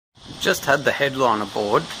just had the headliner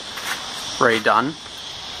board redone,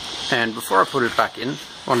 and before I put it back in, I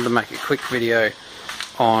wanted to make a quick video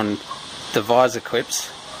on the visor clips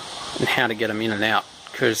and how to get them in and out,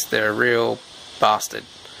 because they're a real bastard.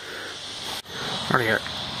 Rightio.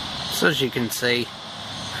 So as you can see,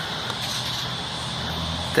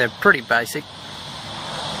 they're pretty basic.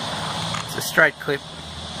 It's a straight clip,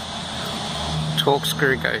 torque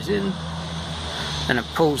screw goes in, and it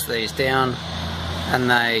pulls these down, and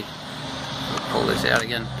they pull this out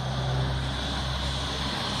again,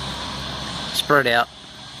 spread out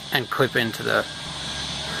and clip into the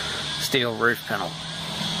steel roof panel.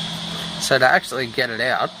 So to actually get it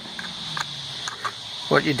out,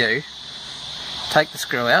 what you do, take the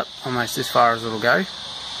screw out almost as far as it'll go,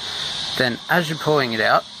 then as you're pulling it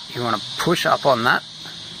out, you want to push up on that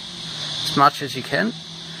as much as you can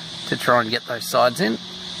to try and get those sides in,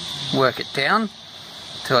 work it down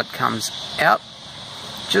till it comes out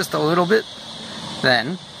just a little bit.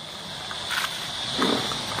 Then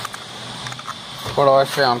what I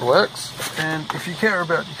found works, and if you care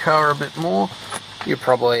about your car a bit more, you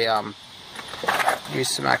probably use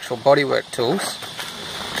some actual bodywork tools.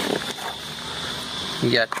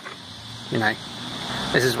 You get, you know,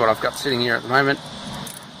 this is what I've got sitting here at the moment.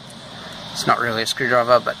 It's not really a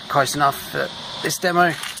screwdriver, but close enough for this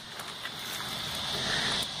demo.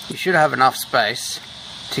 You should have enough space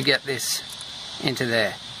to get this into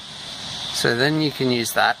there. So then you can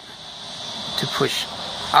use that to push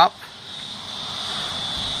up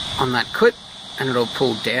on that clip, and it'll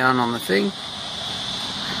pull down on the thing.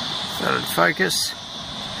 So it'll focus.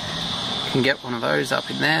 You can get one of those up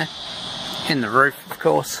in there, in the roof of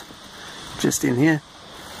course, just in here.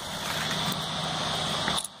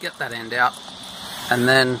 Get that end out and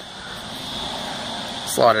then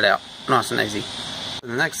slide it out, nice and easy.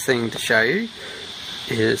 The next thing to show you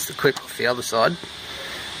is the clip off the other side.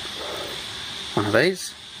 One of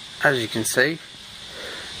these, as you can see,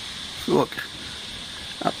 look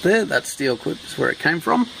up there, that steel clip is where it came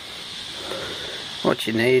from. What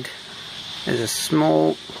you need is a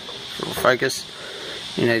small, little focus,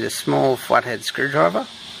 you need a small flathead screwdriver,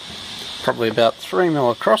 probably about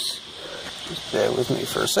 3mm across. Just bear with me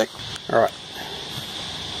for a sec. Alright.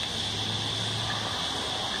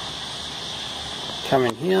 Come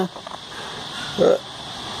in here.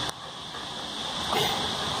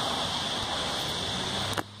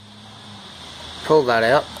 Pull that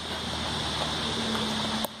out.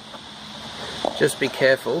 Just be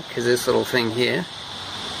careful, because this little thing here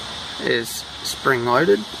is spring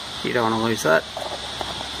loaded. You don't want to lose that.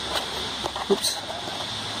 Oops.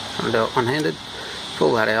 I'm going to do it one-handed.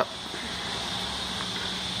 Pull that out.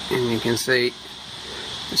 And you can see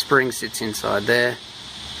the spring sits inside there,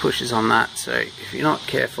 pushes on that, so if you're not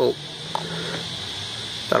careful,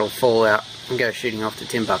 that'll fall out and go shooting off to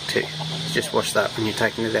Timbuktu. Just watch that when you're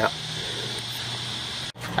taking it out.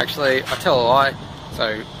 Actually, I tell a lie,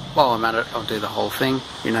 so while I'm at it, I'll do the whole thing.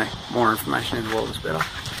 You know, more information in the world is better.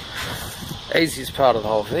 Easiest part of the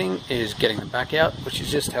whole thing is getting the back out, which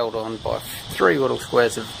is just held on by 3 little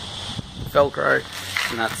squares of Velcro,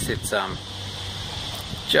 and that sits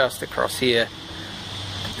just across here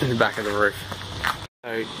in the back of the roof.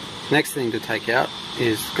 So next thing to take out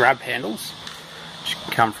is grab handles, which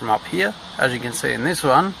can come from up here. As you can see in this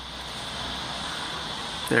one,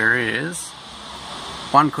 there is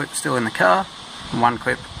one clip still in the car and one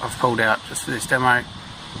clip I've pulled out just for this demo,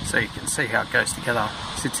 so you can see how it goes together.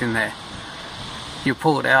 It sits in there. You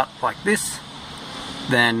pull it out like this,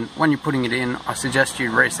 then when you're putting it in, I suggest you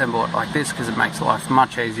reassemble it like this, because it makes life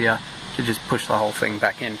much easier to just push the whole thing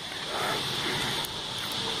back in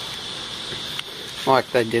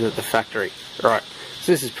like they did at the factory. Right,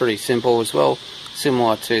 so this is pretty simple as well,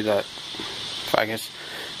 similar to the focus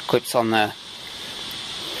clips on the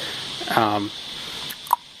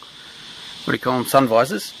what do you call them, sun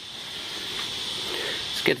visors.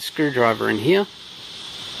 Let's get a screwdriver in here.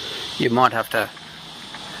 You might have to,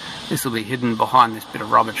 this will be hidden behind this bit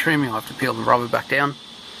of rubber trim, you'll have to peel the rubber back down.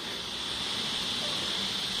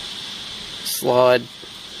 Slide,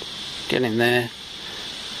 get in there,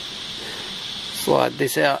 slide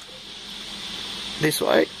this out this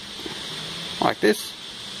way, like this,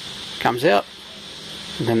 comes out,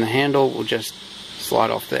 and then the handle will just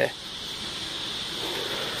slide off there.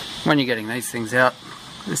 When you're getting these things out,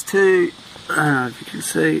 there's two, I don't know if you can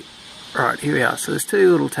see, right, here we are, so there's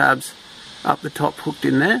 2 little tabs up the top hooked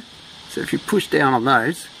in there, so if you push down on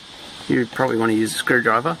those, you probably want to use a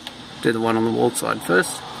screwdriver. Do the one on the wall side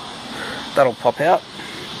first. That'll pop out,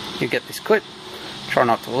 you get this clip, try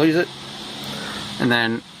not to lose it, and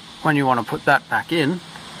then when you want to put that back in,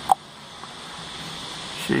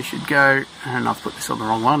 So you should go, and I've put this on the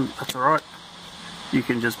wrong one, that's alright. You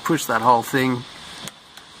can just push that whole thing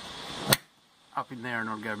up in there and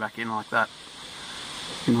it'll go back in like that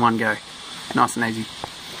in one go. Nice and easy.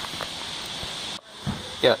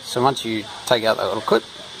 Yeah, so once you take out that little clip,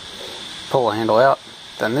 pull the handle out,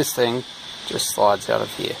 then this thing just slides out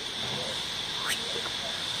of here.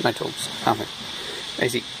 No tools, nothing.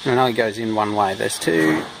 Easy. And it only goes in one way. There's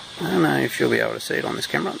two, I don't know if you'll be able to see it on this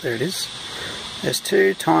camera, there it is. There's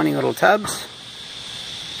two tiny little tabs,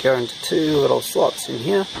 go into two little slots in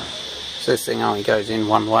here. So this thing only goes in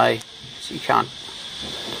one way, so you can't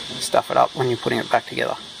stuff it up when you're putting it back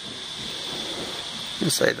together. You'll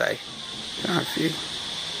see they, I don't know if you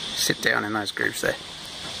sit down in those grooves there.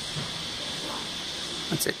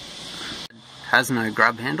 That's it. Has no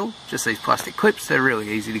grub handle, just these plastic clips. They're really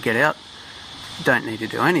easy to get out. Don't need to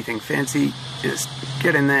do anything fancy, just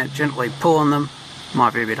get in there, gently pull on them.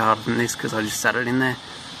 Might be a bit harder than this because I just sat it in there.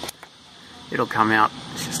 It'll come out,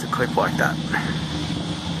 it's just a clip like that.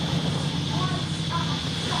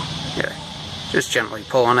 Yeah, just gently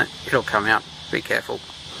pull on it, it'll come out. Be careful,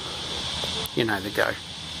 you know the go.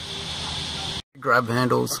 Grab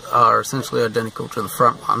handles are essentially identical to the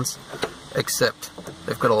front ones, except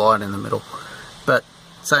they've got a light in the middle. But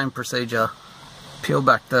same procedure, peel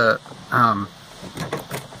back the,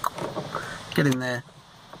 get in there,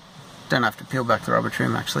 don't have to peel back the rubber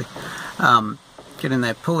trim actually, get in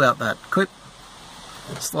there, pull out that clip,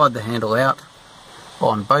 slide the handle out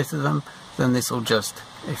on both of them, then this will just,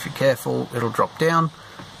 if you're careful, it'll drop down,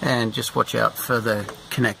 and just watch out for the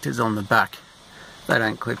connectors on the back. They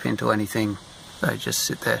don't clip into anything, they just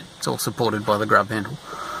sit there. It's all supported by the grub handle.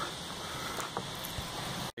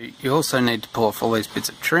 You also need to pull off all these bits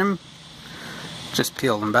of trim. Just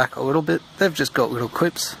peel them back a little bit. They've just got little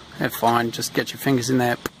clips, they're fine, just get your fingers in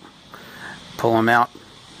there, pull them out,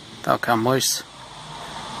 they'll come loose.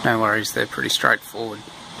 No worries, they're pretty straightforward.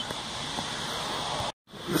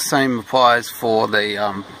 The same applies for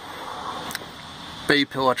the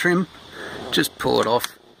B-pillar trim. Just pull it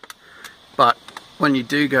off, but when you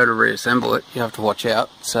do go to reassemble it, you have to watch out,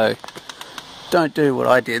 so don't do what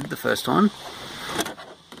I did the first time.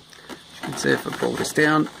 You can see if I pull this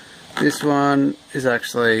down, this one is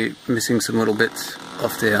actually missing some little bits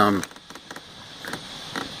off the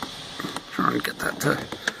try and get that to,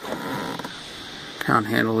 can't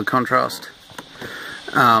handle the contrast.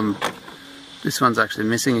 This one's actually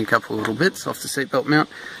missing a couple of little bits off the seatbelt mount.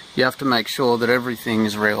 You have to make sure that everything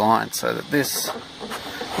is realigned so that this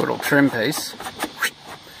little trim piece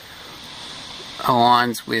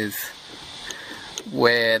aligns with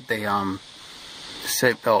where the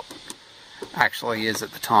seatbelt actually is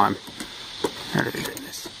at the time. How do we do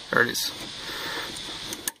this? There it is.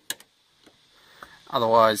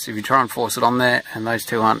 Otherwise, if you try and force it on there and those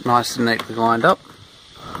two aren't nice and neatly lined up,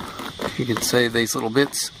 you can see these little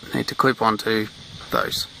bits need to clip onto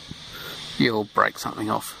those. You'll break something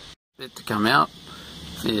off. Bit to come out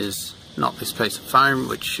is not this piece of foam,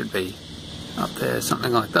 which should be up there,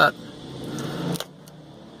 something like that.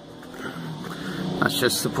 That's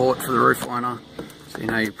just support for the roof liner, so you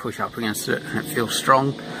know you push up against it and it feels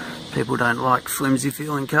strong. People don't like flimsy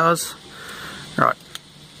feeling cars. Right.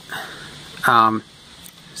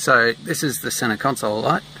 So this is the center console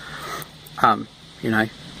light. You know,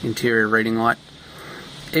 interior reading light.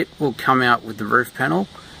 It will come out with the roof panel,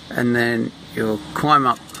 and then you'll climb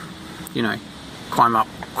up, you know, climb up,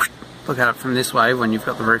 look at it from this way when you've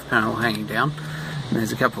got the roof panel hanging down, and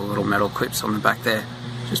there's a couple of little metal clips on the back there.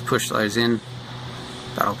 Just push those in,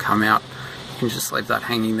 that'll come out. You can just leave that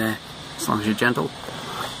hanging there as long as you're gentle.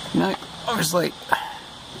 You know, obviously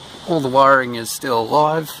all the wiring is still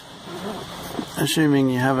alive, assuming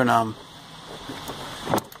you haven't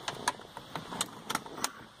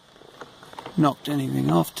knocked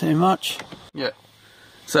anything off too much. Yeah,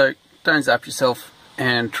 so don't zap yourself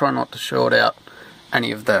and try not to short out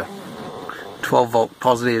any of the 12 volt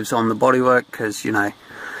positives on the bodywork, because you know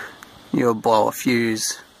you'll blow a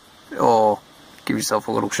fuse or give yourself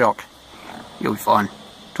a little shock. You'll be fine.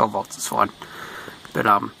 12 volts is fine, but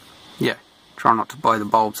yeah, try not to blow the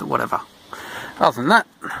bulbs or whatever. Other than that,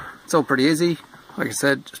 it's all pretty easy. Like I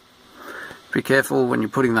said, just be careful when you're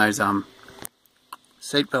putting those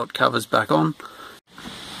seatbelt covers back on.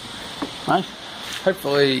 Right.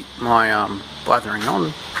 Hopefully my blathering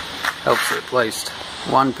on helps at least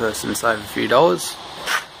one person save a few dollars,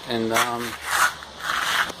 and you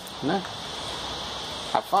know,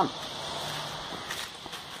 have fun.